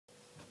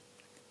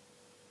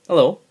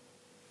Hello,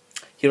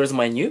 here is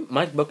my new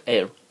MacBook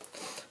Air,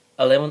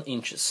 11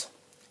 inches.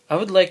 I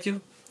would like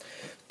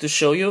to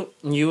show you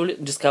newly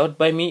discovered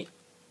by me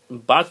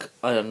bug,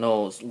 I don't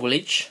know,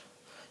 glitch.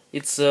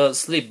 It's a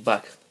sleep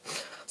bug.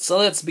 So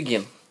let's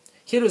begin.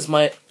 Here is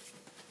my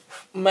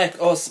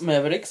macOS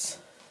Mavericks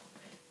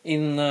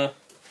in a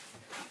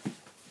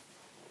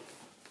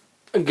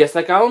guest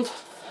account.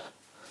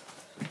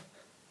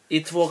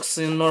 It works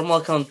in normal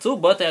account too,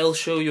 but I'll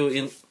show you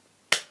in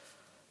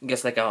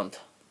guest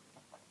account.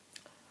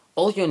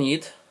 All you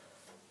need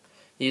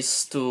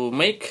is to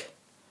make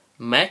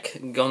Mac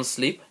go on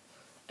sleep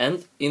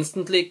and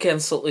instantly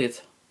cancel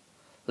it.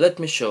 Let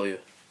me show you.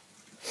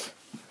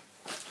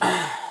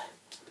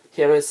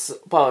 Here is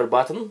power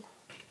button.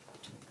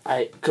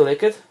 I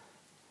click it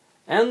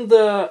and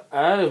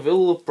I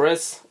will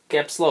press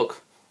caps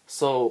lock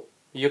so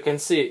you can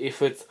see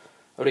if it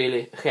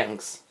really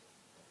hangs.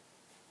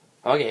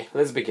 Okay,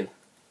 let's begin.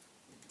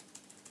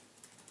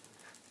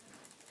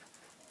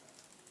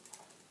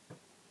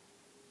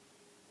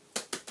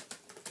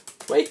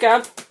 Wake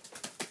up!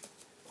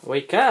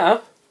 Wake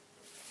up!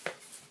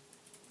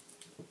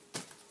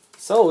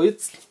 So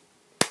it's...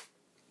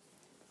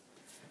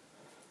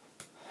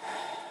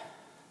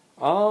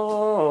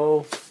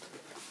 Oh,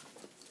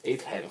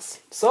 it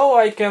hangs. So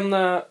I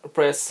can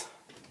press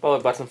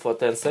power button for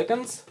 10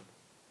 seconds.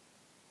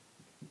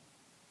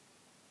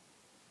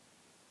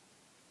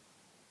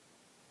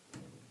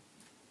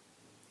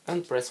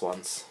 And press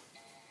once.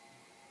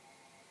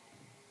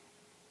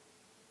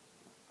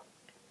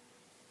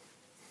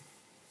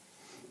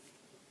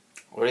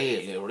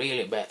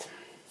 Really bad.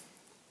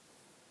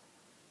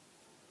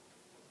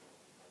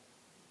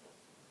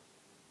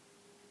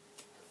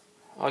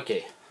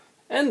 Okay,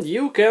 and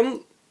you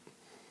can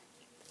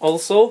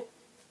also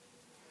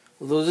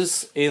do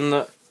this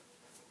in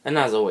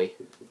another way.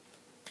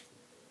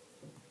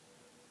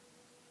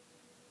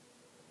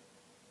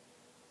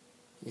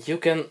 You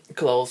can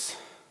close,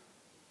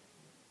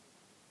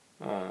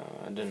 I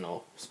don't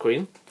know,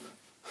 screen.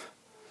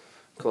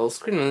 Close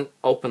screen and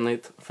open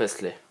it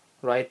fastly,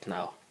 right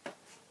now.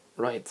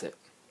 Right there.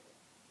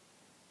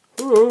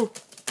 Ooh.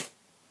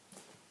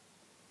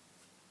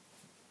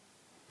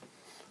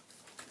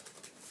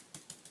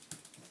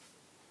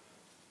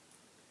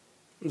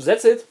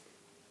 That's it.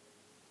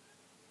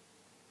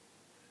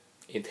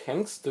 It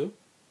hangs too.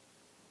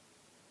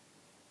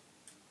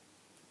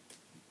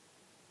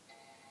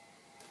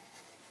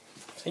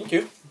 Thank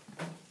you.